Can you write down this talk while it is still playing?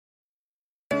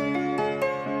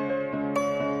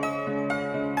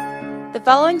The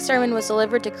following sermon was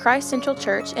delivered to Christ Central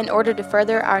Church in order to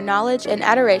further our knowledge and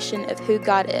adoration of who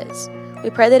God is. We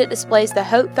pray that it displays the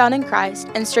hope found in Christ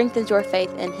and strengthens your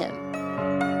faith in Him.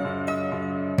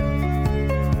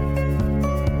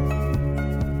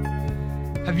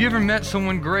 Have you ever met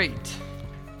someone great,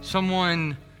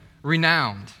 someone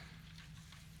renowned,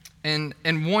 and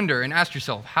wonder and ask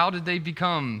yourself, how did they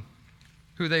become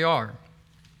who they are?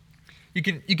 You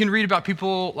can read about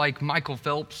people like Michael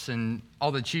Phelps and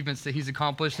all the achievements that he's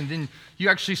accomplished, and then you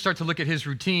actually start to look at his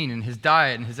routine and his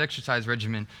diet and his exercise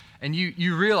regimen, and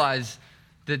you realize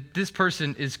that this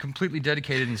person is completely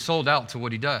dedicated and sold out to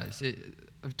what he does.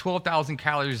 12,000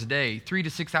 calories a day, 3 to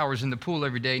 6 hours in the pool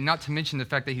every day, not to mention the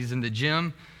fact that he's in the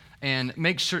gym and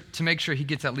make sure he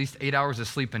gets at least 8 hours of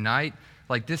sleep a night.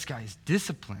 Like, this guy's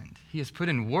disciplined. He has put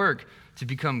in work to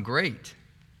become great.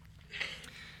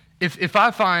 If I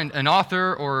find an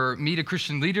author or meet a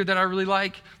Christian leader that I really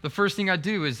like, the first thing I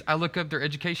do is I look up their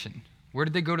education. Where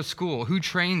did they go to school? Who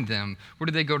trained them? Where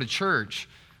did they go to church?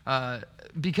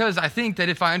 Because I think that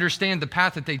if I understand the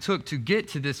path that they took to get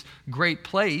to this great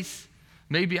place,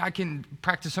 maybe I can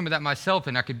practice some of that myself,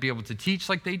 and I could be able to teach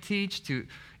like they teach, to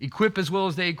equip as well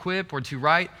as they equip, or to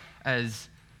write as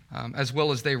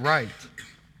well as they write.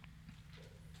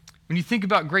 When you think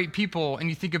about great people and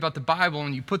you think about the Bible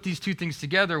and you put these two things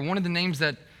together, one of the names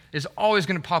that is always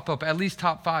going to pop up, at least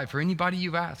top 5 for anybody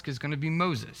you ask, is going to be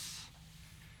Moses.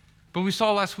 But we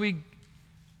saw last week,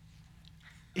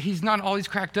 he's not always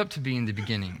cracked up to be in the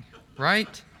beginning,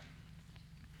 right?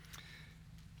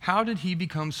 How did he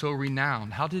become so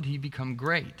renowned? How did he become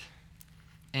great?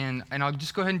 And I'll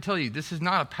just go ahead and tell you, this is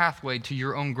not a pathway to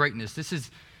your own greatness.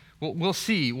 We'll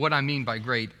see what I mean by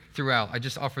great throughout. I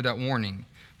just offer that warning.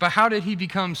 But how did he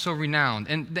become so renowned?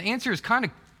 And the answer is kind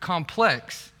of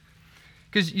complex.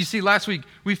 Because you see, last week,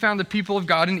 we found the people of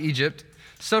God in Egypt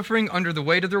suffering under the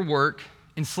weight of their work,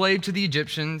 enslaved to the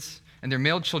Egyptians, and their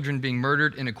male children being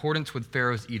murdered in accordance with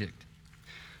Pharaoh's edict.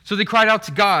 So they cried out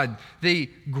to God.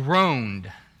 They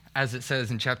groaned, as it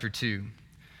says in chapter 2.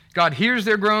 God hears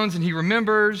their groans and he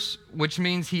remembers, which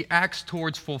means he acts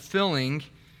towards fulfilling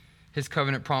his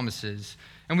covenant promises.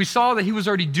 And we saw that he was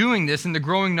already doing this in the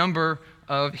growing number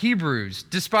of Hebrews.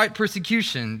 Despite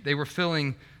persecution, they were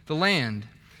filling the land,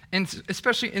 and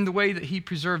especially in the way that he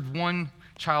preserved one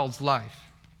child's life.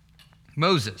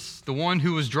 Moses, the one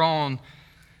who was drawn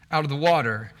out of the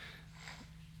water.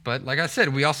 But like I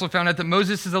said, we also found out that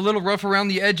Moses is a little rough around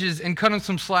the edges, and cut him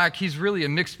some slack. He's really a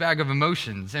mixed bag of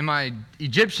emotions. Am I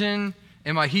Egyptian?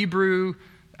 Am I Hebrew?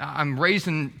 I'm raised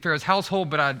in Pharaoh's household,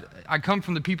 but I come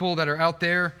from the people that are out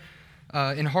there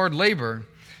in hard labor.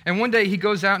 And one day he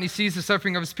goes out and he sees the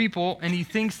suffering of his people, and he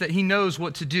thinks that he knows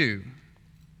what to do.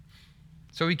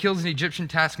 So he kills an Egyptian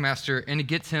taskmaster, and it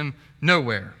gets him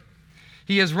nowhere.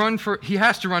 He has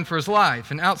to run for his life,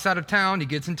 and outside of town, he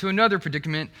gets into another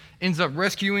predicament, ends up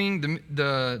rescuing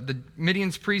the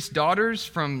Midian's priest's daughters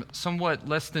from somewhat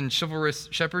less than chivalrous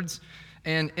shepherds,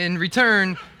 and in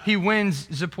return, he wins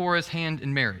Zipporah's hand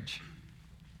in marriage.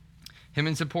 Him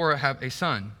and Zipporah have a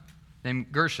son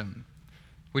named Gershom,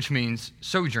 which means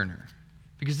sojourner,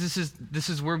 because this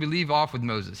is where we leave off with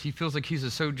Moses. He feels like he's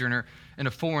a sojourner in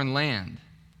a foreign land.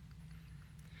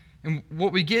 And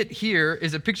what we get here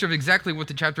is a picture of exactly what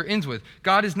the chapter ends with.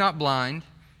 God is not blind.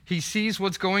 He sees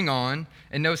what's going on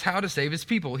and knows how to save his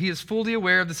people. He is fully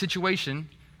aware of the situation,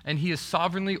 and he is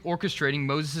sovereignly orchestrating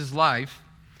Moses' life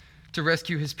to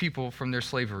rescue his people from their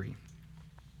slavery.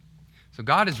 So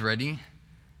God is ready,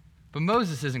 but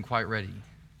Moses isn't quite ready.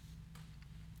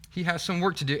 He has some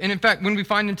work to do. And in fact, when we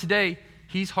find him today,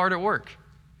 he's hard at work.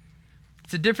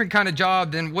 It's a different kind of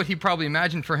job than what he probably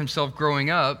imagined for himself growing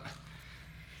up.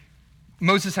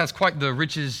 Moses has quite the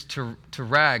riches to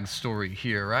rags story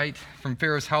here, right? From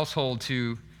Pharaoh's household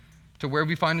to where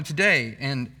we find him today.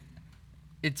 And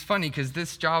it's funny because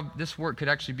this work could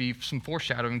actually be some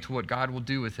foreshadowing to what God will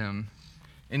do with him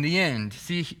in the end.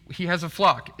 See, he has a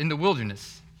flock in the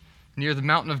wilderness near the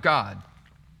mountain of God.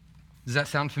 Does that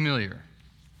sound familiar?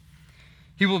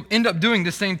 He will end up doing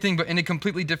the same thing, but in a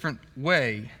completely different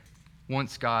way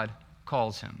once God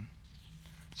calls him.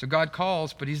 So God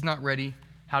calls, but he's not ready.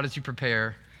 How does he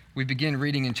prepare? We begin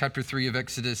reading in chapter 3 of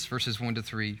Exodus, verses 1 to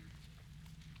 3.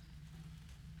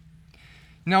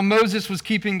 Now Moses was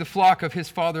keeping the flock of his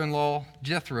father-in-law,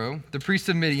 Jethro, the priest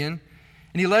of Midian,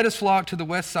 and he led his flock to the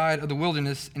west side of the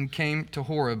wilderness and came to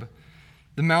Horeb,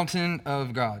 the mountain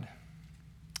of God.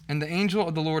 And the angel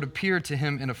of the Lord appeared to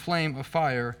him in a flame of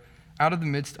fire out of the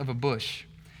midst of a bush.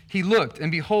 He looked,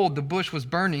 and behold, the bush was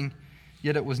burning,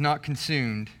 yet it was not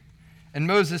consumed. And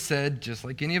Moses said, just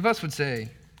like any of us would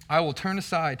say, I will turn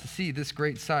aside to see this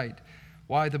great sight,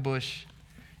 why the bush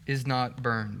is not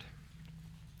burned.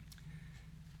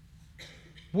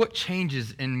 What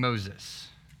changes in Moses?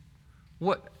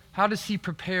 How does he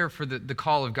prepare for the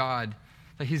call of God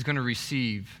that he's going to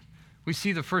receive? We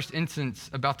see the first instance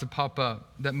about to pop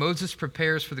up, that Moses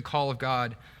prepares for the call of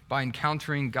God by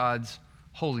encountering God's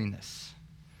holiness.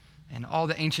 And all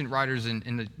the ancient writers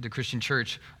in the Christian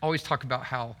church always talk about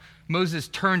how Moses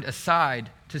turned aside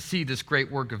to see this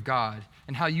great work of God,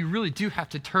 and how you really do have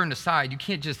to turn aside. You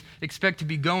can't just expect to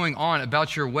be going on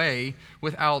about your way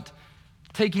without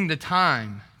taking the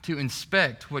time to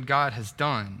inspect what God has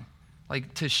done,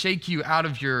 like to shake you out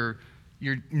of your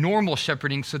normal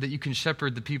shepherding so that you can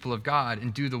shepherd the people of God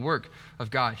and do the work of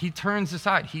God. He turns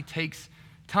aside, he takes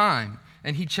time,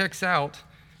 and he checks out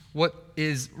what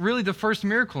is really the first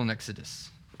miracle in Exodus.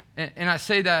 And I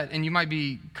say that, and you might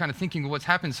be kind of thinking of what's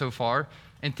happened so far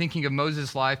and thinking of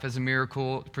Moses' life as a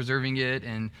miracle, preserving it,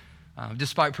 and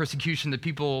despite persecution, the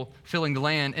people filling the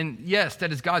land. And yes,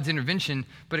 that is God's intervention,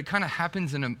 but it kind of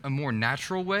happens in a more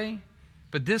natural way.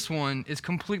 But this one is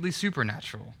completely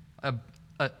supernatural. A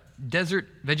desert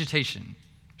vegetation,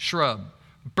 shrub,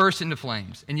 bursts into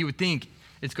flames, and you would think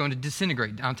it's going to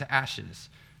disintegrate down to ashes.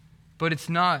 But it's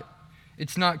not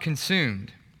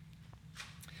consumed.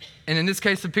 And in this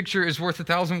case, the picture is worth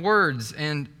 1,000 words,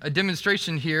 and a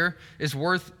demonstration here is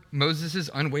worth Moses'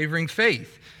 unwavering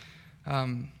faith.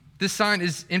 This sign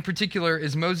in particular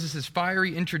is Moses'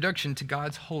 fiery introduction to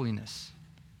God's holiness.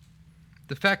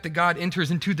 The fact that God enters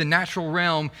into the natural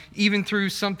realm, even through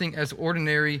something as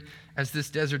ordinary as this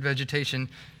desert vegetation,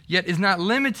 yet is not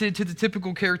limited to the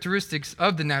typical characteristics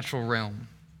of the natural realm,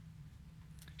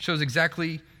 shows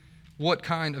exactly what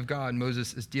kind of God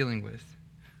Moses is dealing with.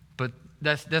 But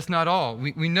that's not all.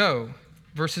 We know,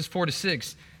 verses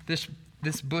 4-6,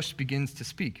 this bush begins to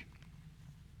speak.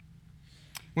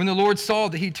 When the Lord saw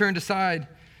that he turned aside,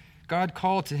 God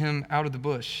called to him out of the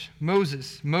bush,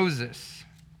 "Moses, Moses."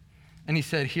 And he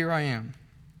said, "Here I am."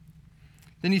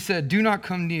 Then he said, "Do not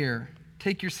come near.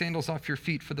 Take your sandals off your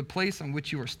feet, for the place on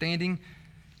which you are standing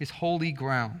is holy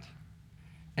ground."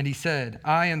 And he said,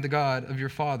 "I am the God of your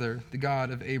father, the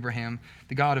God of Abraham,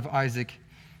 the God of Isaac,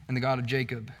 and the God of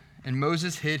Jacob." And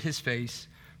Moses hid his face,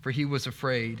 for he was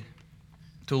afraid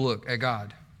to look at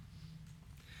God.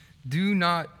 Do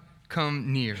not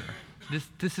come near.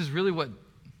 This is really what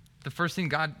the first thing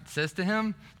God says to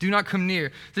him. Do not come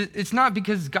near. It's not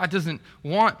because God doesn't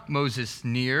want Moses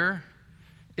near.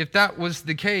 If that was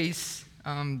the case,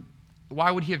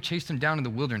 why would he have chased him down in the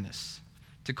wilderness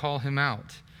to call him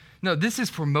out? No, this is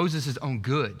for Moses' own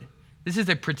good. This is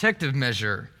a protective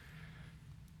measure.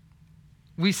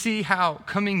 We see how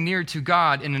coming near to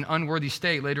God in an unworthy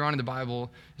state later on in the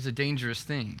Bible is a dangerous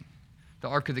thing. The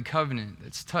Ark of the Covenant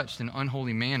that's touched in an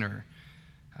unholy manner.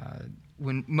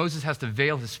 When Moses has to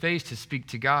veil his face to speak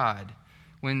to God.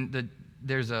 When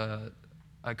there's a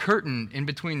curtain in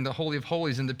between the Holy of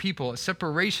Holies and the people, a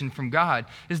separation from God,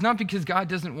 is not because God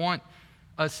doesn't want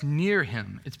us near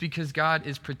him. It's because God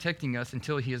is protecting us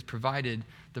until he has provided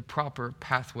the proper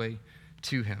pathway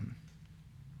to him.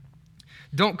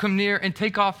 Don't come near, and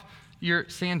take off your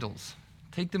sandals.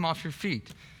 Take them off your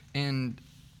feet. And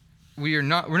we're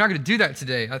not going to do that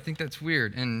today. I think that's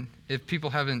weird. And if people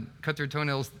haven't cut their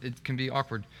toenails, it can be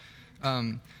awkward.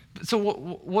 So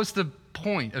what's the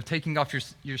point of taking off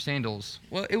your sandals?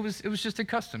 Well, it was just a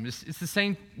custom. It's the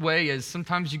same way as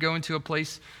sometimes you go into a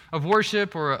place of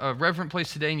worship or a reverent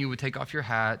place today and you would take off your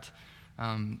hat.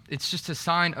 It's just a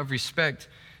sign of respect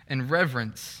and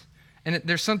reverence. And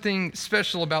there's something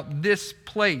special about this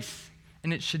place,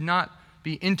 and it should not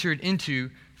be entered into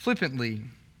flippantly.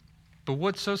 But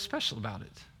what's so special about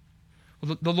it?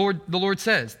 Well, the Lord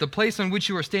says, "The place on which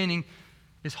you are standing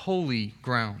is holy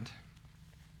ground."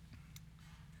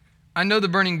 I know the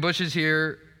burning bushes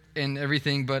here and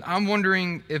everything, but I'm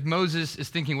wondering if Moses is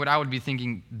thinking what I would be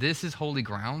thinking. This is holy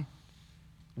ground?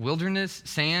 Wilderness,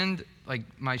 sand, like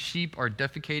my sheep are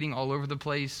defecating all over the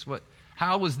place.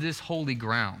 How was this holy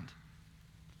ground?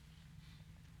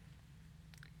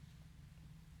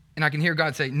 And I can hear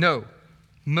God say, "No,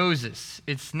 Moses,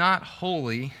 it's not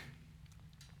holy.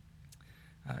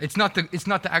 It's not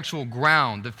the actual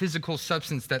ground, the physical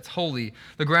substance that's holy.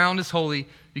 The ground is holy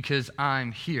because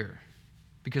I'm here,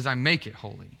 because I make it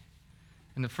holy."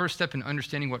 And the first step in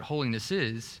understanding what holiness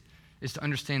is to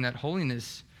understand that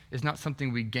holiness is not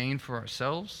something we gain for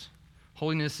ourselves.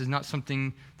 Holiness is not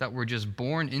something that we're just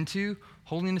born into.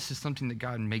 Holiness is something that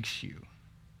God makes you.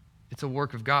 It's a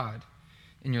work of God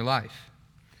in your life.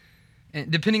 And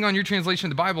depending on your translation of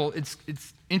the Bible, it's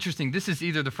interesting. This is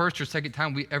either the first or second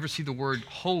time we ever see the word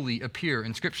holy appear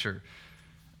in Scripture.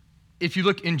 If you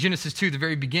look in Genesis 2, the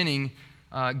very beginning,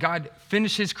 God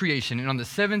finished his creation, and on the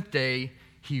seventh day,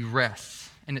 he rests.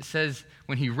 And it says,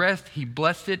 when he rested, he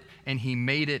blessed it, and he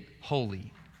made it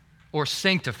holy, or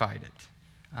sanctified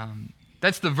it.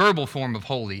 That's the verbal form of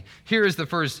holy. Here is the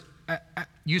first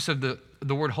use of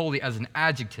the word holy as an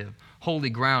adjective, holy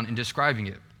ground, in describing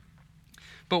it.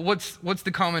 But what's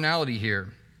the commonality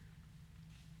here?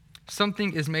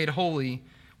 Something is made holy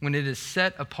when it is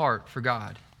set apart for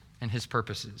God and his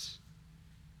purposes.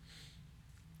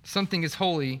 Something is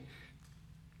holy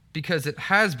because it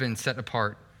has been set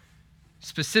apart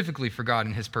specifically for God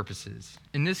and his purposes.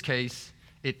 In this case,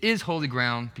 it is holy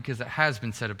ground because it has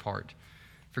been set apart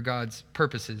for God's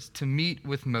purposes to meet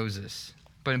with Moses.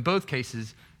 But in both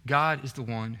cases, God is the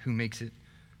one who makes it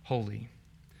holy.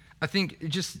 I think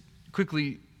just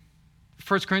quickly,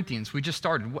 1 Corinthians, we just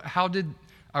started.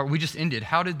 We just ended.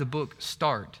 How did the book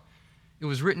start? It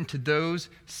was written to those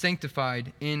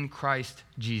sanctified in Christ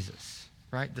Jesus,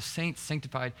 right? The saints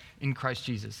sanctified in Christ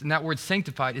Jesus. And that word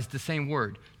sanctified is the same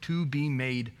word, to be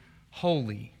made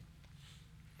holy.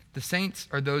 The saints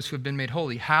are those who have been made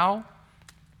holy. How?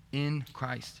 In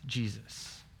Christ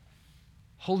Jesus.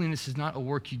 Holiness is not a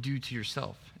work you do to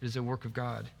yourself. It is a work of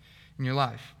God in your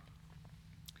life.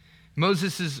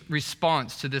 Moses'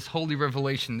 response to this holy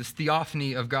revelation, this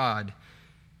theophany of God,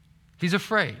 he's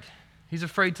afraid. He's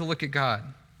afraid to look at God.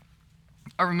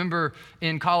 I remember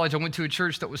in college, I went to a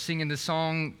church that was singing this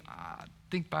song, I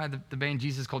think by the band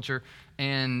Jesus Culture,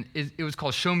 and it was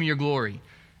called Show Me Your Glory.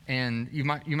 And you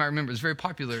might remember, it was very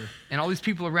popular. And all these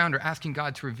people around are asking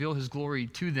God to reveal his glory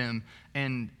to them.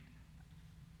 And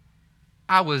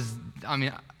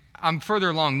I'm further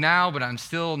along now, but I'm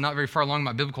still not very far along in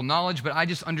my biblical knowledge. But I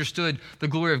just understood the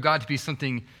glory of God to be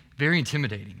something very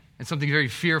intimidating and something very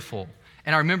fearful.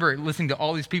 And I remember listening to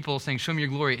all these people saying, show me your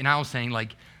glory. And I was saying,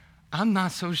 like, I'm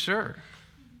not so sure.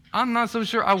 I'm not so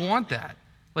sure I want that.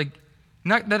 Like,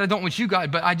 not that I don't want you,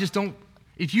 God, but I just don't.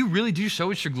 If you really do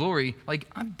show us your glory, like,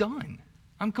 I'm done.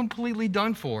 I'm completely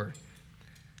done for.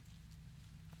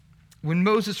 When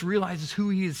Moses realizes who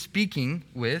he is speaking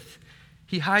with,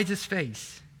 he hides his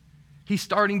face. He's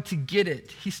starting to get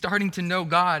it. He's starting to know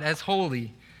God as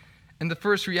holy. And the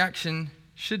first reaction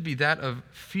should be that of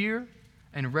fear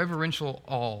and reverential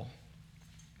awe.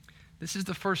 This is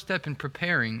the first step in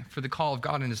preparing for the call of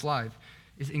God in his life,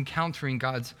 is encountering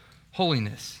God's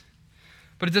holiness.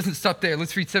 But it doesn't stop there.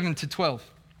 Let's read 7-12.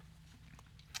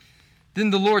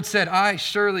 Then the Lord said, I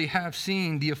surely have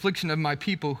seen the affliction of my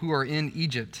people who are in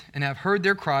Egypt, and have heard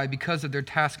their cry because of their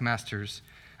taskmasters.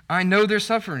 I know their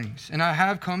sufferings, and I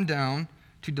have come down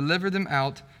to deliver them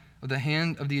out of the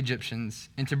hand of the Egyptians,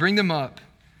 and to bring them up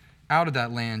out of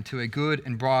that land to a good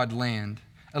and broad land,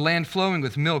 a land flowing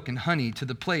with milk and honey, to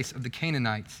the place of the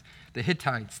Canaanites, the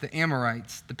Hittites, the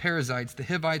Amorites, the Perizzites, the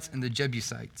Hivites, and the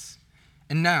Jebusites.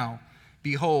 And now,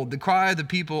 behold, the cry of the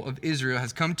people of Israel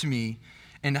has come to me,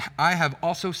 and I have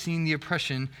also seen the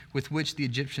oppression with which the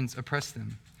Egyptians oppress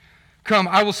them. Come,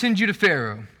 I will send you to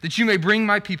Pharaoh, that you may bring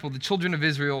my people, the children of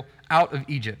Israel, out of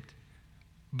Egypt.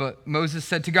 But Moses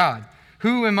said to God,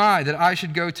 who am I that I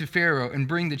should go to Pharaoh and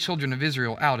bring the children of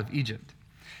Israel out of Egypt?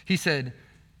 He said,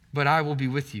 but I will be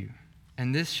with you,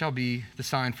 and this shall be the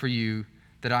sign for you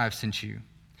that I have sent you.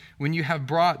 When you have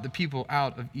brought the people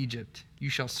out of Egypt, you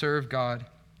shall serve God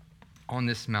on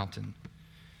this mountain.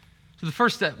 So the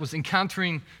first step was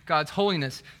encountering God's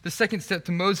holiness. The second step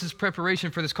to Moses'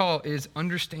 preparation for this call is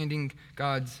understanding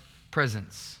God's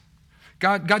presence.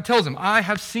 God tells him, I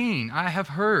have seen, I have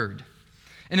heard.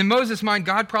 And in Moses' mind,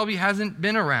 God probably hasn't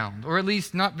been around, or at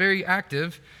least not very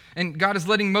active. And God is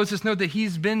letting Moses know that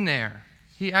he's been there.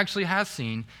 He actually has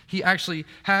seen. He actually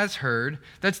has heard.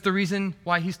 That's the reason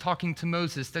why he's talking to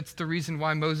Moses. That's the reason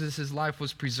why Moses' life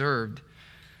was preserved.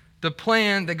 The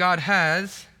plan that God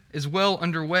has is well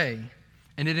underway,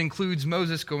 and it includes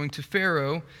Moses going to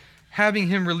Pharaoh, having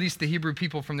him release the Hebrew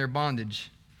people from their bondage.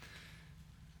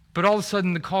 But all of a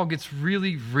sudden, the call gets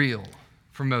really real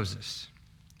for Moses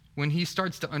when he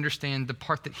starts to understand the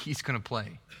part that he's going to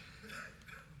play.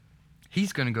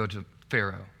 He's going to go to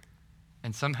Pharaoh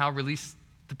and somehow release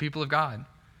the people of God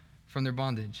from their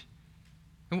bondage.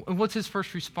 And what's his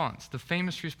first response? The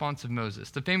famous response of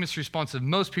Moses, the famous response of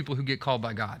most people who get called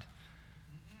by God.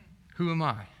 Who am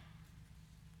I?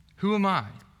 Who am I?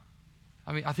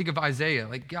 I mean, I think of Isaiah,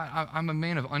 like, God, I'm a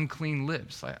man of unclean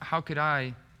lips. Like, how could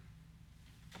I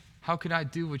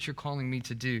do what you're calling me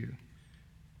to do?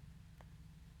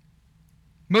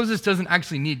 Moses doesn't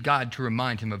actually need God to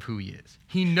remind him of who he is.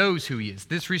 He knows who he is.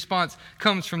 This response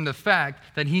comes from the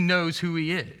fact that he knows who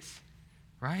he is,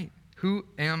 right? Who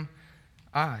am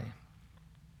I?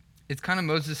 It's kind of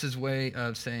Moses' way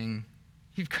of saying,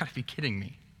 you've got to be kidding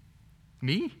me.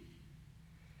 Me?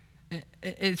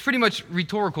 It's pretty much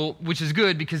rhetorical, which is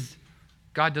good because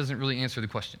God doesn't really answer the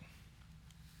question.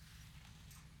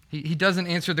 He doesn't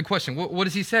answer the question. What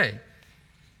does he say?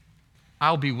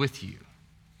 I'll be with you.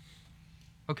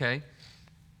 Okay.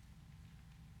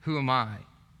 Who am I?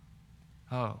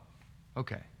 Oh,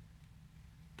 okay.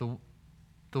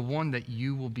 The one that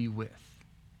you will be with.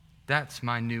 That's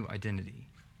my new identity.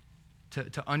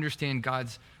 To understand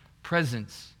God's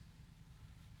presence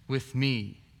with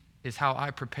me is how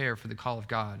I prepare for the call of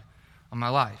God on my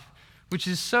life, which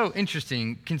is so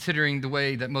interesting considering the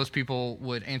way that most people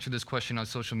would answer this question on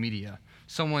social media.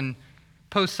 Someone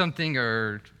posts something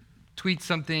or tweets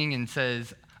something and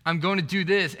says, I'm going to do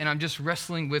this, and I'm just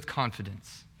wrestling with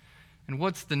confidence. And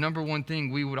what's the number one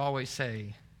thing we would always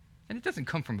say? And it doesn't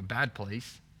come from a bad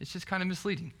place. It's just kind of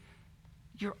misleading.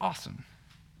 You're awesome.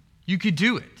 You could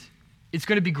do it. It's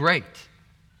going to be great.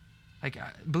 Like,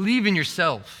 believe in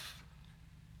yourself.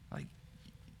 Like,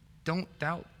 don't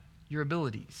doubt your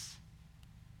abilities.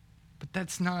 But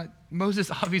that's not,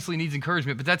 Moses obviously needs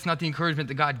encouragement, but that's not the encouragement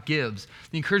that God gives.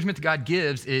 The encouragement that God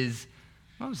gives is,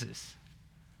 Moses,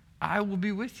 I will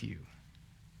be with you.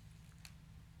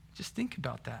 Just think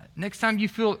about that. Next time you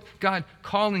feel God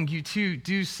calling you to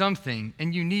do something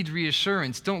and you need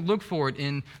reassurance, don't look for it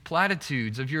in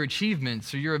platitudes of your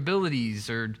achievements or your abilities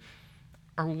or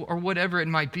whatever it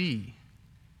might be.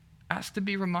 Ask to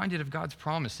be reminded of God's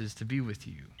promises to be with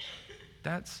you.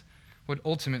 That's what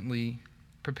ultimately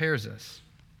prepares us.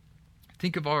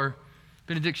 Think of our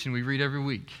benediction we read every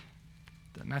week.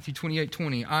 Matthew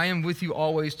 28:20, I am with you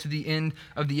always to the end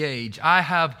of the age. I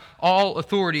have all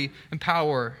authority and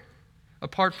power.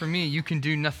 Apart from me, you can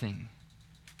do nothing.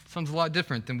 Sounds a lot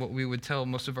different than what we would tell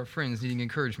most of our friends needing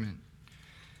encouragement.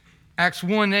 Acts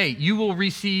 1:8, you will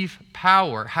receive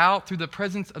power. How? Through the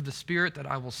presence of the Spirit that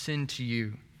I will send to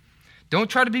you. Don't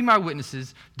try to be my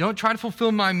witnesses. Don't try to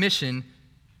fulfill my mission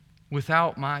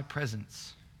without my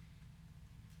presence.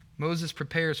 Moses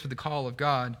prepares for the call of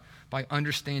God by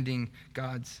understanding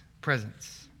God's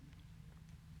presence.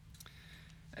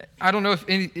 I don't know if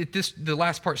the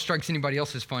last part strikes anybody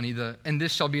else as funny. And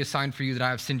this shall be a sign for you that I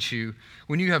have sent you.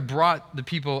 When you have brought the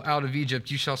people out of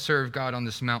Egypt, you shall serve God on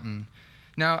this mountain.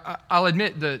 Now, I'll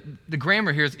admit the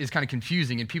grammar here is kind of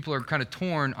confusing, and people are kind of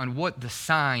torn on what the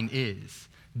sign is.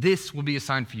 This will be a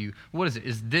sign for you. What is it?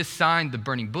 Is this sign the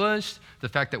burning bush, the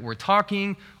fact that we're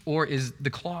talking, or is the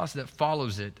clause that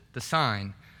follows it the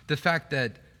sign, the fact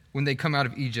that when they come out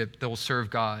of Egypt, they will serve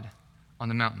God on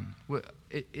the mountain?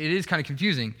 It is kind of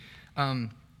confusing.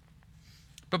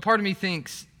 But part of me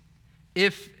thinks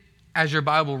if, as your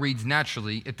Bible reads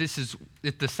naturally, if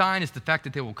the sign is the fact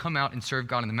that they will come out and serve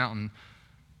God on the mountain,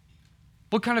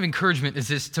 what kind of encouragement is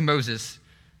this to Moses?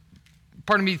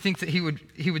 Part of me thinks that he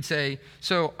would say,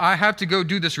 so I have to go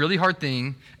do this really hard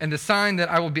thing, and the sign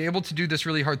that I will be able to do this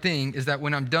really hard thing is that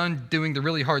when I'm done doing the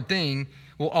really hard thing,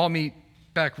 we'll all meet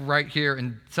back right here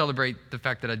and celebrate the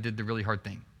fact that I did the really hard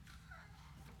thing.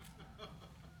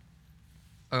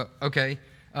 Okay,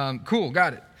 cool,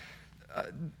 got it.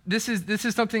 This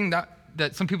is something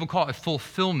that some people call a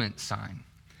fulfillment sign.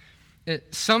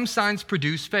 Some signs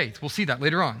produce faith. We'll see that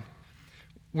later on.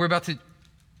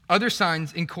 Other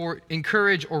signs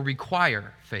encourage or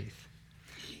require faith.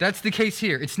 That's the case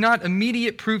here. It's not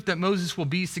immediate proof that Moses will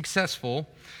be successful.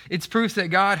 It's proof that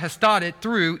God has thought it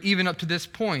through even up to this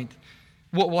point,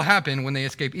 what will happen when they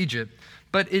escape Egypt.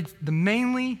 But it's the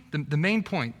main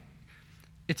point.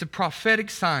 It's a prophetic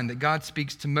sign that God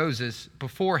speaks to Moses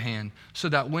beforehand so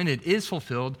that when it is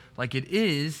fulfilled, like it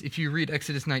is, if you read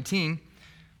Exodus 19,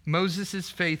 Moses'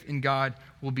 faith in God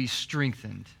will be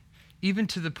strengthened, even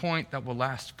to the point that will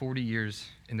last 40 years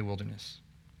in the wilderness.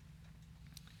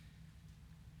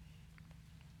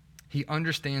 He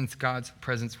understands God's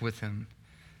presence with him.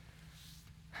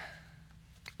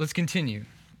 Let's continue.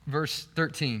 Verse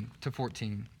 13 to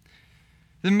 14.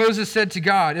 Then Moses said to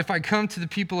God, if I come to the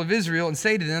people of Israel and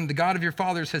say to them, the God of your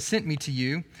fathers has sent me to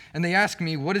you, and they ask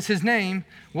me, what is his name?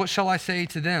 What shall I say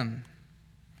to them?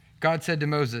 God said to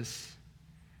Moses,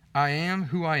 I am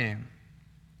who I am.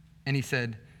 And he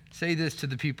said, say this to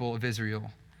the people of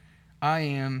Israel, I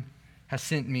am has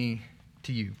sent me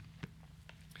to you.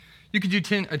 You could do a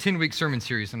 10-week sermon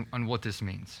series on what this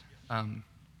means.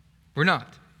 We're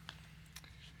not.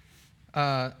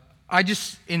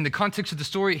 In the context of the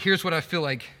story, here's what I feel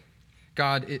like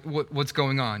what's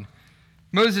going on.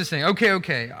 Moses is saying,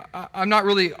 okay, I'm not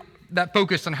really that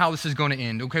focused on how this is going to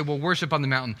end. Okay, well, worship on the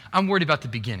mountain. I'm worried about the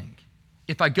beginning.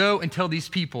 If I go and tell these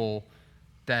people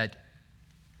that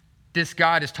this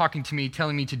God is talking to me,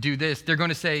 telling me to do this, they're going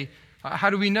to say, how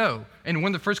do we know? And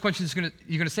one of the first questions you're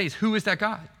going to say is, who is that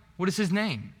God? What is his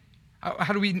name?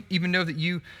 How do we even know that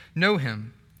you know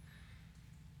him?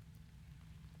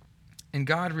 And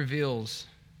God reveals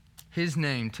his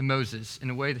name to Moses in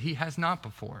a way that he has not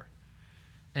before.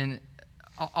 And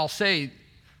I'll say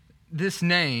this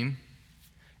name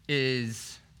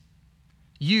is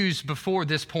used before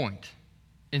this point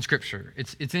in Scripture.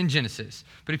 It's in Genesis.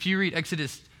 But if you read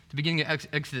Exodus, the beginning of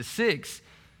Exodus 6,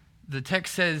 the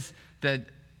text says that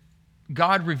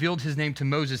God revealed his name to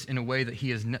Moses in a way that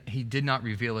he did not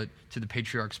reveal it to the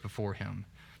patriarchs before him.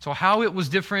 So how it was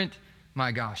different,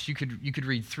 my gosh, you could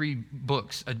read 3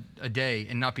 books a day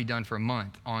and not be done for a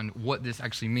month on what this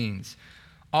actually means.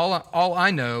 All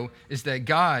I know is that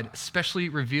God specially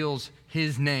reveals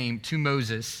his name to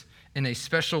Moses in a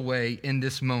special way in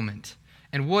this moment.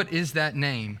 And what is that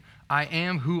name? I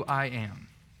am who I am.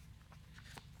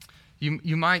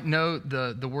 You might know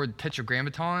the word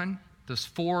tetragrammaton, those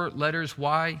 4 letters,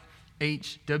 YHWH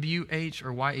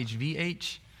or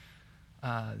YHVH.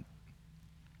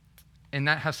 And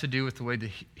that has to do with the way the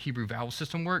Hebrew vowel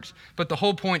system works. But the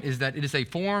whole point is that it is a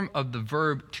form of the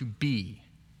verb to be.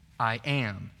 I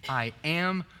am. I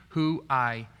am who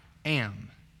I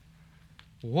am.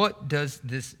 What does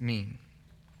this mean?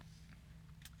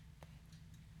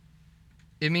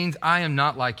 It means I am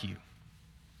not like you.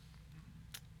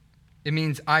 It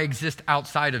means I exist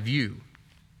outside of you.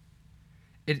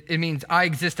 It means I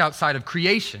exist outside of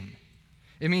creation.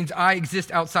 It means I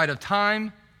exist outside of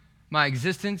time. My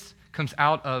existence comes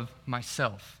out of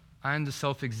myself. I am the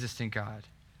self-existent God,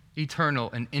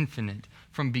 eternal and infinite.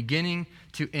 From beginning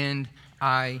to end,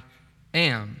 I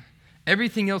am.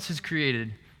 Everything else is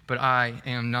created, but I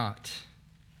am not.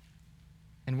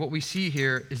 And what we see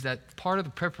here is that part of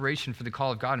the preparation for the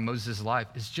call of God in Moses' life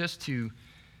is just to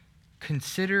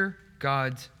consider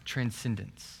God's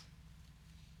transcendence.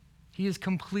 He is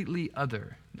completely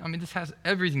other. I mean, this has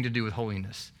everything to do with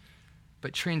holiness,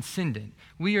 but transcendent.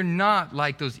 We are not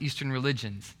like those Eastern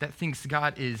religions that thinks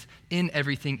God is in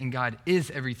everything and God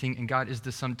is everything and God is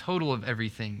the sum total of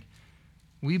everything.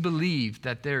 We believe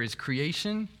that there is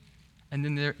creation and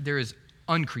then there is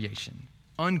uncreation,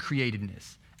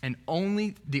 uncreatedness. And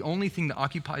the only thing that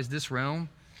occupies this realm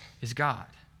is God.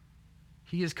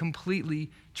 He is completely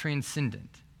transcendent.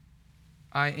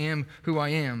 I am who I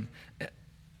am.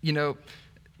 You know,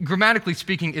 grammatically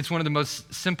speaking, it's one of the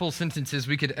most simple sentences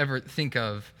we could ever think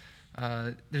of.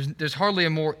 There's hardly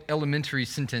a more elementary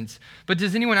sentence. But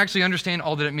does anyone actually understand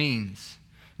all that it means?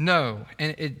 No.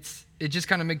 And it just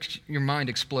kind of makes your mind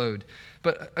explode.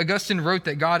 But Augustine wrote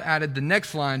that God added the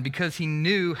next line because he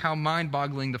knew how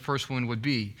mind-boggling the first one would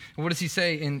be. And what does he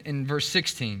say in verse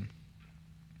 16?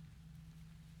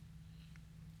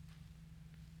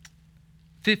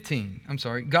 15,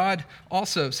 God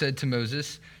also said to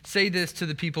Moses, say this to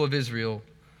the people of Israel,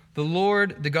 the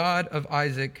Lord, the God of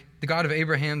Isaac, the God of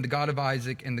Abraham, the God of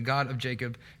Isaac, and the God of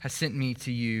Jacob has sent me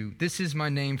to you. This is my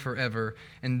name forever,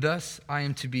 and thus I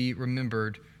am to be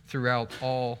remembered throughout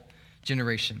all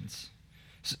generations.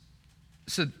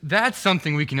 So that's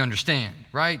something we can understand,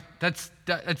 right? That's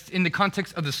in the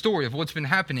context of the story of what's been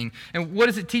happening. And what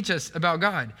does it teach us about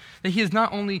God? That he is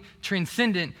not only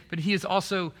transcendent, but he is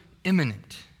also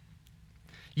immanent.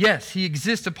 Yes, he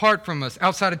exists apart from us,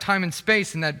 outside of time and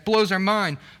space, and that blows our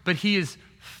mind, but he is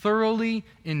thoroughly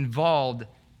involved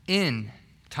in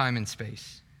time and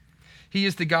space. He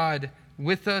is the God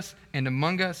with us and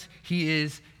among us. He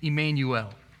is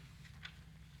Emmanuel.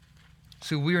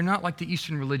 So we are not like the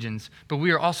Eastern religions, but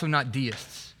we are also not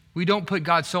deists. We don't put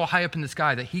God so high up in the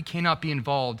sky that he cannot be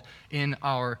involved in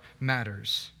our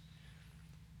matters.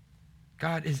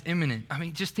 God is immanent. I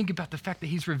mean, just think about the fact that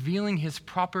he's revealing his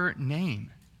proper name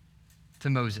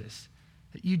to Moses.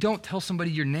 You don't tell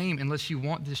somebody your name unless you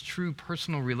want this true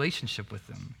personal relationship with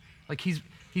them. Like he's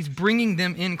bringing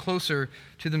them in closer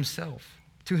to himself.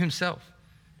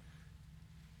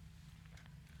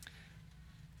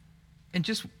 And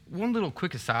just one little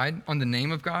quick aside on the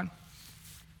name of God.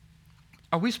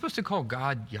 Are we supposed to call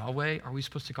God Yahweh? Or are we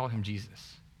supposed to call him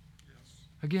Jesus? Yes.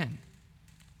 Again,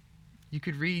 you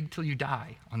could read till you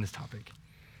die on this topic.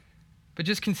 But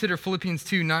just consider Philippians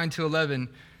 2, 9-11,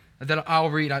 that I'll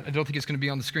read. I don't think it's going to be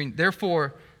on the screen.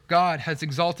 Therefore, God has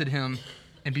exalted him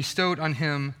and bestowed on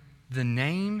him the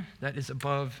name that is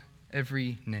above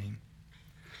every name.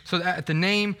 So that at the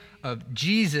name of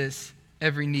Jesus,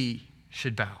 every knee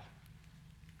should bow.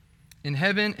 In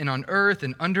heaven and on earth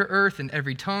and under earth, and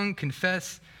every tongue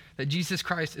confess that Jesus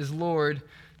Christ is Lord,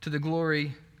 to the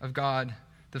glory of God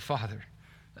the Father.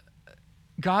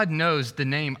 God knows the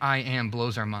name I am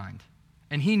blows our mind.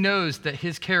 And he knows that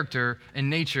his character and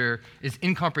nature is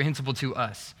incomprehensible to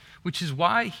us, which is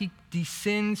why he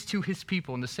descends to his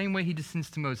people in the same way he descends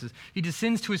to Moses. He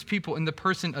descends to his people in the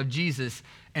person of Jesus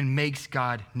and makes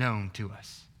God known to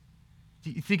us.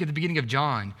 You think at the beginning of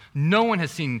John, no one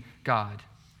has seen God.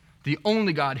 The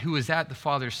only God who is at the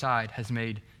Father's side has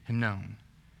made him known.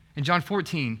 In John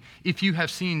 14, if you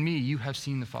have seen me, you have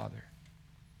seen the Father.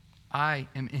 I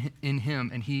am in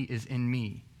him and he is in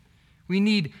me. We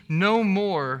need no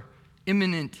more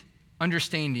imminent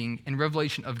understanding and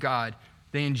revelation of God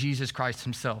than Jesus Christ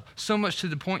himself. So much to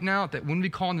the point now that when we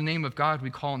call on the name of God, we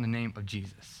call on the name of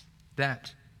Jesus.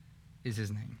 That is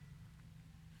his name.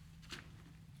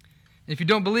 And if you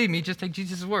don't believe me, just take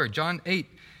Jesus' word. John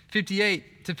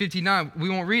 8:58-59. We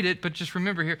won't read it, but just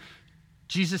remember here,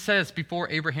 Jesus says, before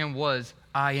Abraham was,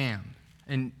 I am.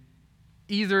 And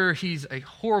either he's a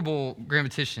horrible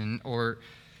grammatician or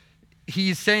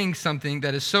he's saying something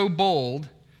that is so bold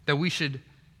that we should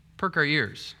perk our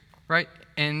ears, right?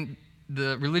 And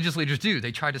the religious leaders do.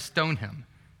 They try to stone him.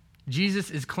 Jesus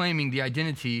is claiming the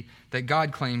identity that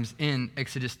God claims in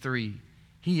Exodus 3.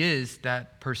 He is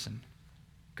that person,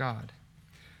 God.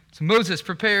 So Moses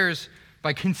prepares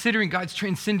by considering God's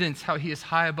transcendence, how he is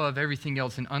high above everything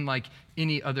else and unlike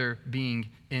any other being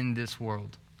in this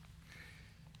world.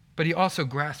 But he also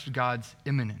grasps God's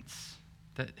immanence,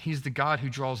 that he's the God who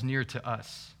draws near to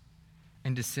us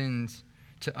and descends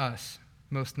to us,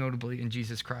 most notably in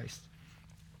Jesus Christ.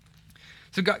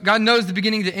 So God knows the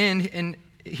beginning to end, and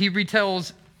he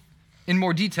retells in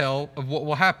more detail of what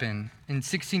will happen. In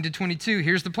 16-22,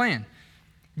 here's the plan.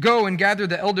 Go and gather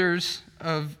the elders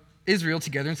of Israel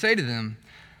together and say to them,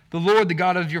 the Lord, the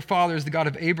God of your fathers, the God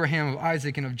of Abraham, of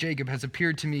Isaac, and of Jacob, has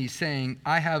appeared to me, saying,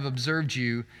 I have observed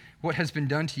you, what has been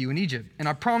done to you in Egypt. And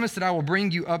I promise that I will bring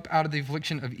you up out of the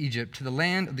affliction of Egypt to the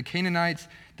land of the Canaanites,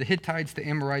 the Hittites, the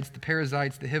Amorites, the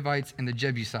Perizzites, the Hivites, and the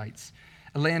Jebusites,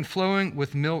 a land flowing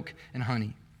with milk and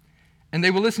honey. And they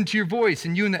will listen to your voice,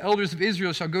 and you and the elders of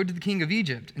Israel shall go to the king of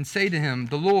Egypt and say to him,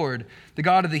 the Lord, the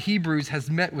God of the Hebrews, has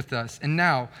met with us. And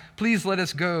now, please let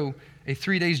us go a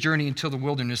 3 days journey into the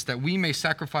wilderness, that we may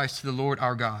sacrifice to the Lord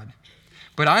our God.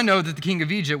 But I know that the king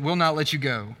of Egypt will not let you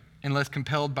go, unless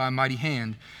compelled by a mighty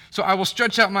hand. So I will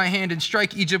stretch out my hand and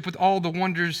strike Egypt with all the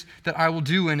wonders that I will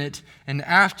do in it, and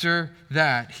after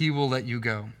that he will let you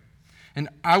go. And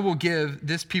I will give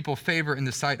this people favor in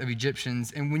the sight of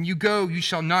Egyptians. And when you go, you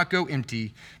shall not go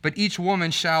empty, but each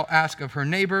woman shall ask of her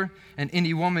neighbor and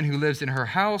any woman who lives in her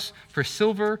house for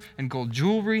silver and gold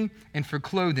jewelry and for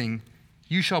clothing.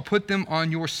 You shall put them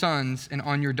on your sons and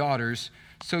on your daughters,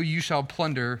 so you shall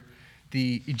plunder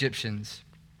the Egyptians.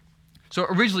 So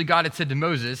originally God had said to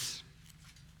Moses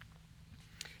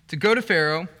to go to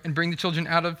Pharaoh and bring the children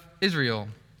out of Israel.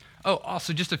 Oh,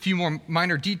 also just a few more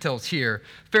minor details here.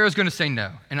 Pharaoh's going to say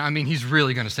no. And I mean, he's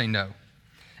really going to say no.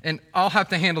 And I'll have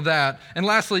to handle that. And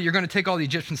lastly, you're going to take all the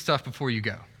Egyptian stuff before you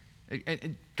go.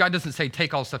 God doesn't say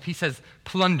take all stuff. He says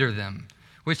plunder them,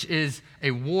 which is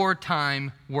a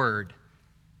wartime word.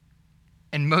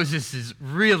 And Moses is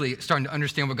really starting to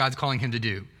understand what God's calling him to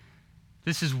do.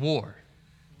 This is war.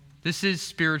 This is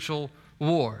spiritual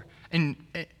war. And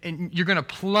you're going to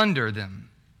plunder them.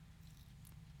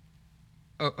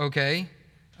 Okay.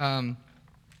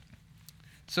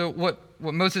 So what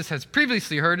Moses has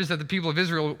previously heard is that the people of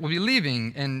Israel will be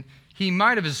leaving, and he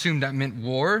might have assumed that meant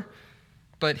war,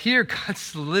 but here God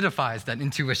solidifies that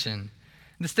intuition.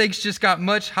 The stakes just got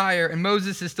much higher, and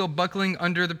Moses is still buckling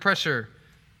under the pressure.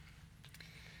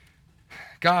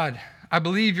 God, I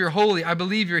believe you're holy. I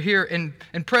believe you're here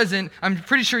and present. I'm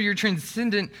pretty sure you're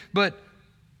transcendent, but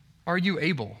are you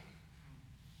able?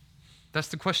 That's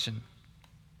the question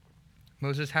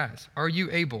Moses has. Are you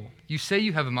able? You say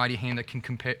you have a mighty hand that can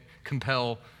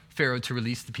compel Pharaoh to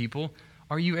release the people.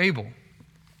 Are you able?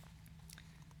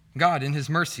 God, in his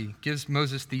mercy, gives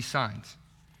Moses these signs.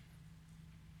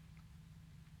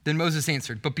 Then Moses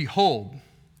answered, but behold,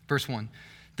 verse 1,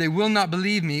 they will not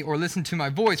believe me or listen to my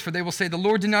voice, for they will say, the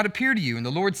Lord did not appear to you. And the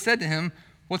Lord said to him,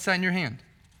 what's that in your hand?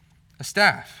 A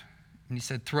staff. And he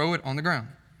said, throw it on the ground.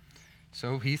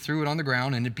 So he threw it on the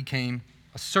ground, and it became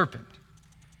a serpent.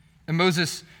 And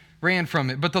Moses ran from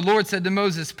it. But the Lord said to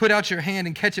Moses, put out your hand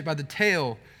and catch it by the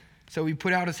tail. So he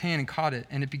put out his hand and caught it,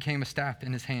 and it became a staff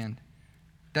in his hand,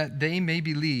 that they may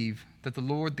believe that the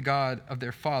Lord, the God of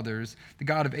their fathers, the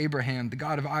God of Abraham, the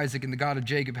God of Isaac, and the God of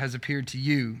Jacob has appeared to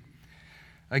you.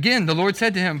 Again, the Lord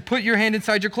said to him, put your hand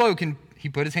inside your cloak. And he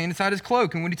put his hand inside his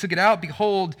cloak. And when he took it out,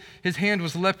 behold, his hand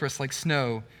was leprous like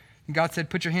snow. And God said,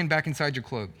 put your hand back inside your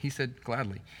cloak. He said,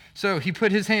 gladly. So he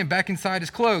put his hand back inside his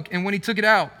cloak. And when he took it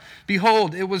out,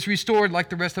 behold, it was restored like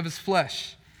the rest of his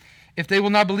flesh. If they will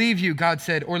not believe you, God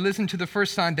said, or listen to the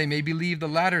first sign, they may believe the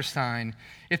latter sign.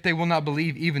 If they will not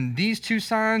believe even these two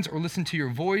signs or listen to your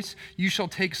voice, you shall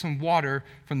take some water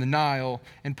from the Nile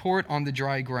and pour it on the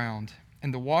dry ground.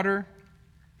 And the water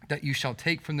that you shall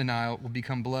take from the Nile will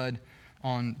become blood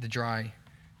on the dry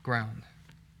ground.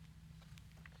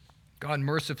 God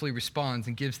mercifully responds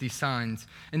and gives these signs.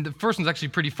 And the first one's actually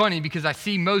pretty funny because I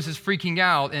see Moses freaking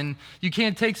out, and you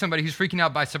can't take somebody who's freaking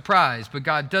out by surprise, but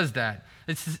God does that.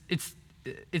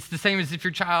 It's the same as if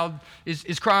your child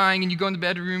is crying and you go in the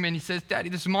bedroom and he says, Daddy,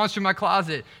 there's a monster in my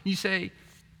closet. And you say,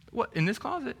 what, in this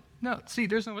closet? No, see,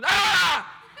 there's no one.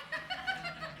 Ah!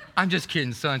 I'm just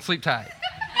kidding, son, sleep tight.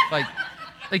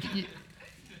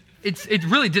 It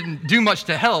really didn't do much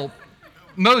to help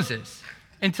Moses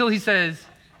until he says,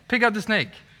 pick out the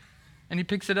snake. And he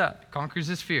picks it up, conquers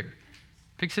his fear,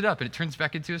 picks it up, and it turns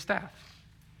back into a staff.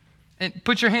 And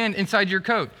put your hand inside your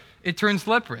coat. It turns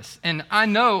leprous. And I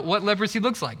know what leprosy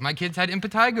looks like. My kids had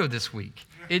impetigo this week.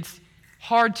 It's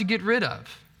hard to get rid of.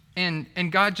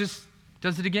 And God just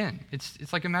does it again.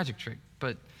 It's like a magic trick.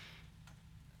 But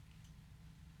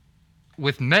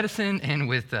with medicine and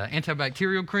with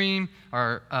antibacterial cream,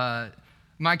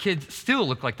 my kids still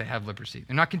look like they have leprosy.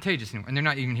 They're not contagious anymore, and they're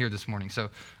not even here this morning. So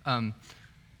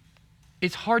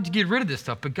it's hard to get rid of this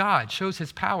stuff, but God shows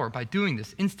his power by doing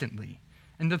this instantly.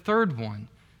 And the third one,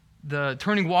 the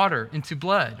turning water into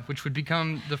blood, which would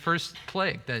become the first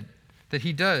plague that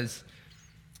he does,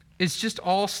 is just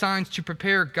all signs to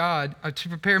prepare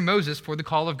Moses for the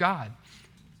call of God,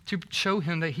 to show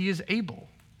him that he is able.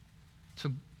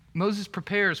 So Moses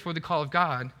prepares for the call of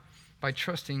God by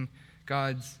trusting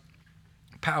God's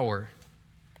power.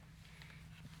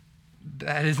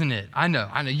 That isn't it. I know.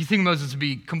 You think Moses would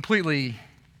be completely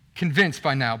convinced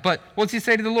by now, but what's he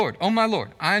say to the Lord? Oh, my Lord,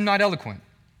 I am not eloquent.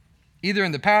 Either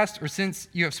in the past or since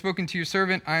you have spoken to your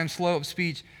servant, I am slow of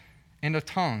speech and of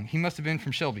tongue. He must have been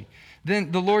from Shelby.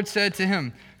 Then the Lord said to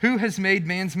him, who has made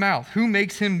man's mouth? Who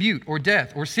makes him mute or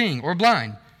deaf or seeing or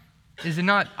blind? Is it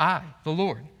not I, the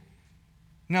Lord?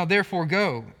 Now therefore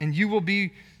go, and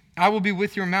I will be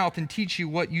with your mouth and teach you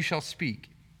what you shall speak.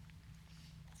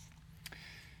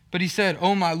 But he said,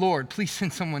 oh my Lord, please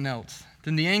send someone else.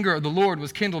 Then the anger of the Lord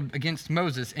was kindled against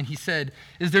Moses, and he said,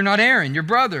 is there not Aaron, your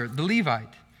brother, the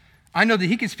Levite? I know that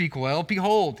he can speak well.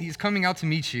 Behold, he is coming out to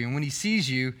meet you, and when he sees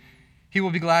you, he will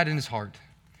be glad in his heart.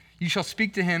 You shall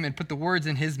speak to him and put the words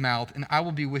in his mouth, and I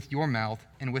will be with your mouth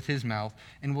and with his mouth,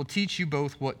 and will teach you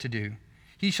both what to do.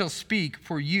 He shall speak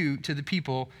for you to the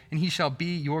people, and he shall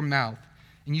be your mouth,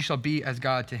 and you shall be as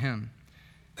God to him.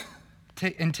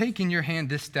 And take in your hand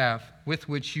this staff with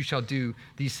which you shall do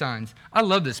these signs. I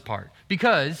love this part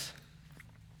because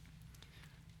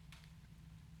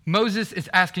Moses is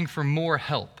asking for more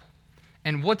help.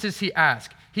 And what does he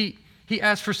ask? He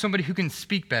asks for somebody who can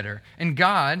speak better. And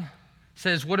God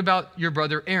says, what about your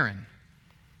brother Aaron?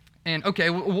 And okay,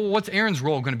 what's Aaron's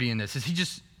role going to be in this? Is he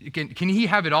just, can he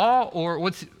have it all? Or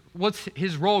what's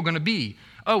his role going to be?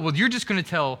 Oh, well, you're just going to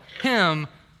tell him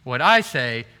what I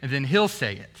say, and then he'll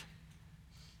say it.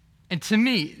 And to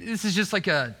me, this is just like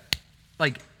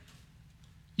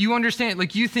you understand,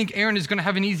 like you think Aaron is going to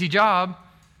have an easy job.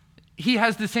 He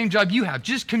has the same job you have.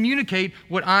 Just communicate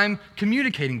what I'm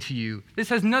communicating to you. This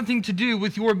has nothing to do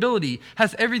with your ability,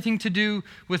 has everything to do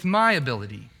with my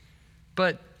ability.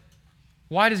 But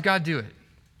why does God do it?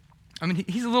 I mean,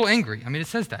 he's a little angry. I mean, it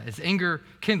says that. His anger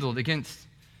kindled against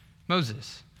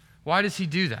Moses. Why does he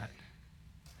do that?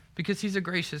 Because he's a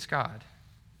gracious God.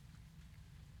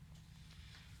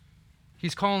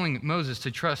 He's calling Moses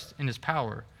to trust in his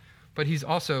power, but he's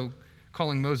also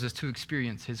calling Moses to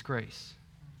experience his grace.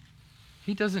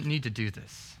 He doesn't need to do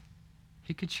this.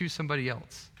 He could choose somebody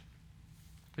else.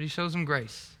 But he shows him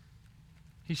grace.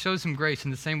 He shows him grace in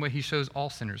the same way he shows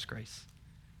all sinners grace.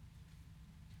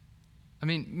 I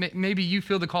mean, maybe you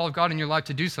feel the call of God in your life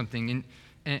to do something,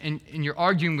 and you're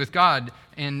arguing with God,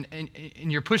 and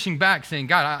you're pushing back saying,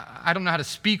 God, I don't know how to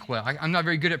speak well. I'm not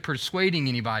very good at persuading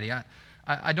anybody.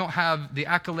 I don't have the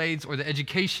accolades or the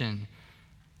education.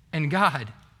 And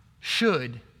God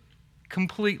should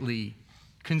completely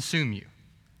consume you.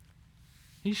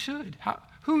 He should.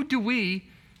 Who do we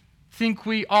think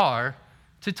we are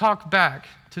to talk back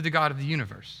to the God of the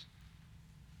universe?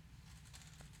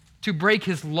 To break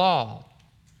his law,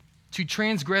 to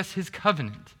transgress his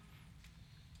covenant.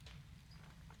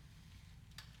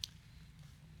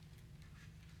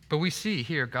 But we see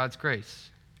here God's grace.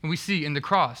 And we see in the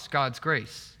cross God's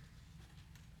grace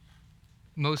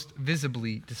most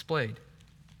visibly displayed.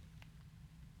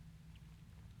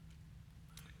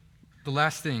 The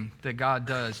last thing that God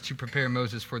does to prepare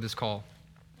Moses for this call,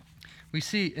 we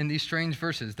see in these strange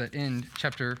verses that end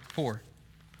chapter 4,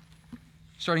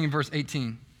 starting in verse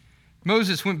 18.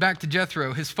 Moses went back to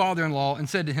Jethro, his father-in-law, and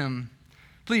said to him,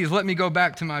 "Please let me go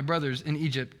back to my brothers in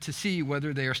Egypt to see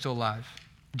whether they are still alive."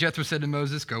 Jethro said to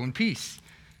Moses, "Go in peace."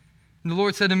 And the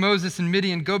Lord said to Moses in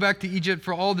Midian, "Go back to Egypt,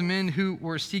 for all the men who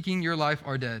were seeking your life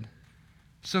are dead."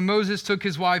 So Moses took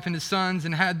his wife and his sons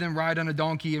and had them ride on a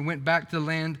donkey and went back to the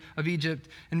land of Egypt,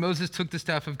 and Moses took the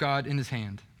staff of God in his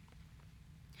hand.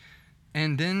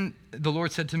 And then the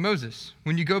Lord said to Moses,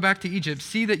 "When you go back to Egypt,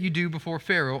 see that you do before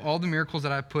Pharaoh all the miracles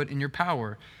that I put in your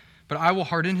power, but I will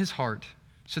harden his heart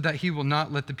so that he will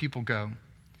not let the people go.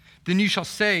 Then you shall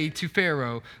say to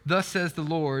Pharaoh, Thus says the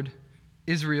Lord,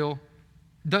 Israel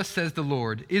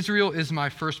is my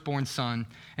firstborn son,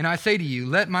 and I say to you,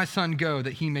 let my son go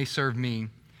that he may serve me.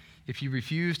 If you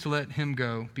refuse to let him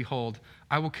go, behold,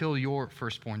 I will kill your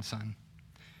firstborn son."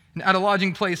 And at a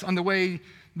lodging place on the way,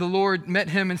 the Lord met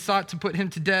him and sought to put him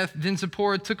to death. Then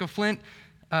Zipporah took a flint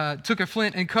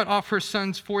and cut off her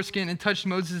son's foreskin and touched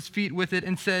Moses' feet with it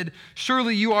and said,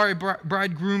 "Surely you are a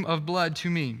bridegroom of blood to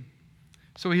me."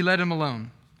 So he let him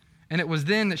alone. And it was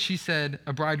then that she said,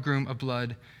 "A bridegroom of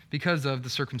blood," because of the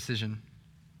circumcision.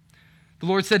 The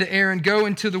Lord said to Aaron, "Go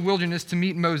into the wilderness to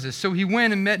meet Moses." So he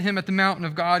went and met him at the mountain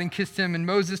of God and kissed him. And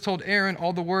Moses told Aaron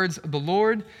all the words of the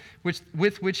Lord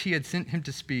with which he had sent him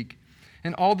to speak,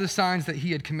 and all the signs that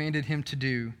he had commanded him to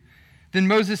do. Then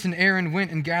Moses and Aaron went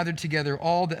and gathered together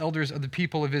all the elders of the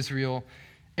people of Israel.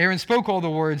 Aaron spoke all the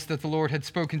words that the Lord had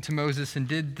spoken to Moses and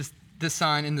did this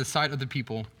sign in the sight of the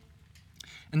people.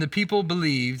 And the people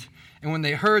believed, and when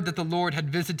they heard that the Lord had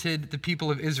visited the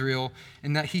people of Israel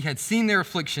and that he had seen their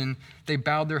affliction, they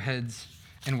bowed their heads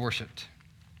and worshiped.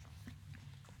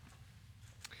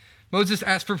 Moses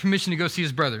asked for permission to go see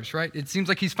his brothers, right? It seems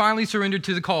like he's finally surrendered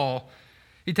to the call.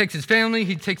 He takes his family,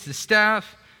 he takes his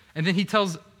staff, and then he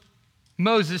tells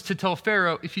Moses to tell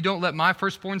Pharaoh, "If you don't let my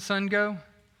firstborn son go,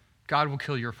 God will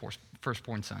kill your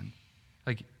firstborn son."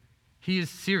 Like, he is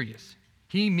serious.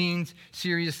 He means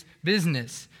serious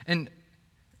business. And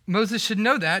Moses should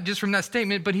know that just from that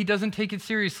statement, but he doesn't take it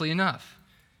seriously enough.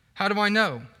 How do I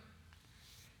know?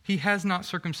 He has not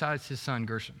circumcised his son,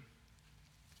 Gershom.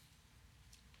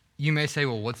 You may say,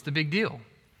 well, what's the big deal?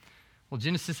 Well,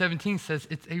 Genesis 17 says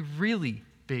it's a really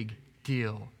big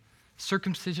deal.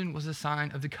 Circumcision was a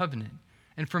sign of the covenant.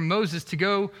 And for Moses to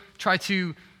go try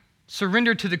to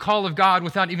surrender to the call of God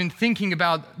without even thinking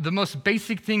about the most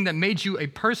basic thing that made you a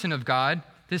person of God,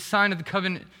 this sign of the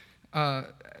covenant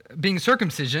being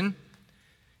circumcision,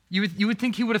 you would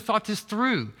think he would have thought this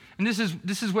through. And this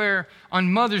is where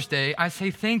on Mother's Day I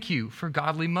say thank you for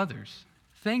godly mothers.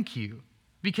 Thank you.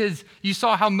 Because you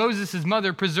saw how Moses'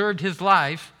 mother preserved his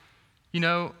life,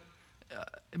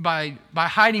 by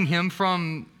hiding him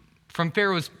from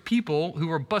Pharaoh's people who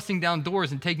were busting down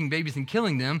doors and taking babies and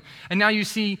killing them. And now you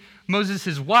see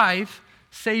Moses' wife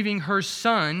saving her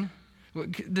son.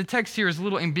 The text here is a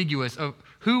little ambiguous of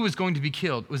who was going to be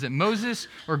killed. Was it Moses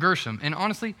or Gershom? And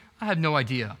honestly, I have no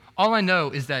idea. All I know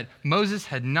is that Moses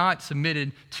had not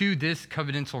submitted to this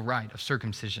covenantal rite of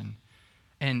circumcision.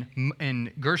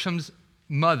 And Gershom's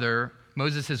mother,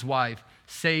 Moses' wife,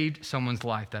 saved someone's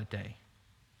life that day.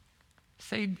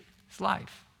 Saved his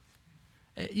life.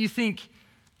 You think,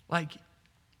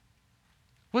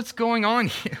 what's going on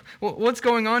here? What's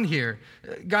going on here?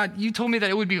 God, you told me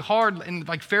that it would be hard, and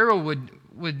Pharaoh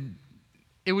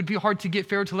it would be hard to get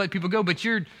Pharaoh to let people go, but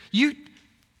you're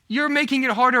making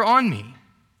it harder on me.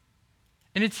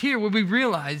 And it's here where we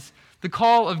realize the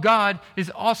call of God is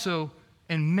also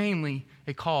and mainly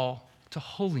a call to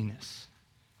holiness.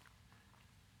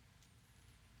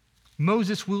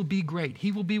 Moses will be great.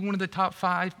 He will be one of the top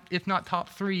 5, if not top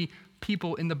 3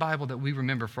 people in the Bible that we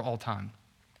remember for all time.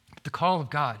 But the call of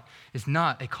God is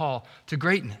not a call to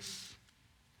greatness.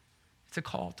 It's a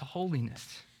call to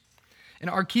holiness. And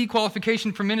our key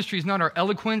qualification for ministry is not our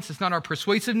eloquence, it's not our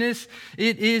persuasiveness,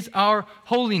 it is our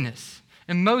holiness.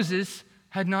 And Moses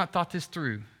had not thought this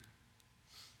through.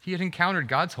 He had encountered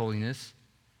God's holiness,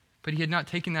 but he had not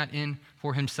taken that in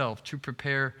for himself to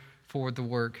prepare for the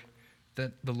work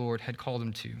that the Lord had called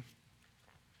him to.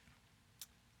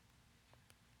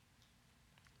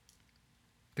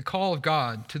 The call of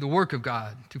God to the work of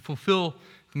God, to fulfill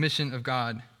the mission of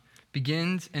God,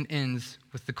 begins and ends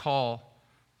with the call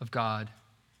of God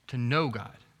to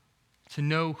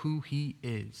know who he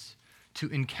is, to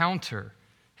encounter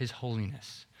his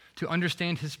holiness, to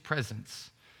understand his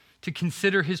presence, to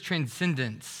consider his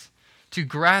transcendence, to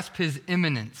grasp his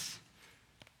immanence,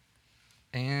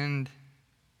 and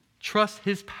trust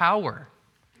his power,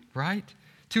 right?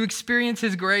 To experience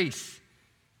his grace.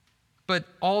 But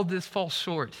all this falls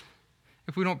short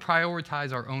if we don't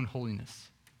prioritize our own holiness.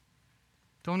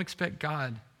 Don't expect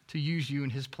God to use you in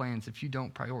his plans if you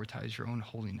don't prioritize your own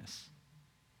holiness.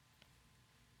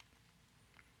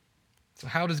 So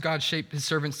how does God shape his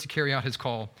servants to carry out his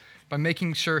call? By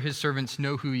making sure his servants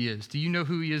know who he is. Do you know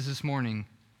who he is this morning?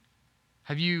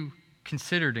 Have you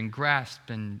considered and grasped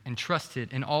and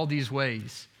trusted in all these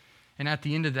ways? And at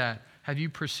the end of that, have you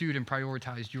pursued and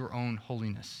prioritized your own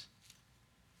holiness?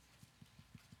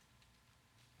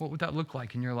 What would that look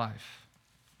like in your life?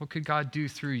 What could God do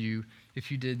through you if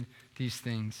you did these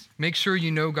things? Make sure you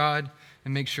know God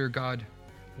and make sure God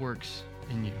works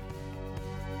in you.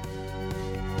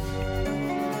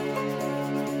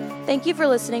 Thank you for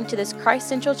listening to this Christ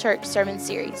Central Church sermon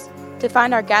series. To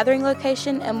find our gathering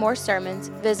location and more sermons,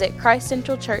 visit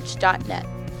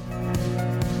christcentralchurch.net.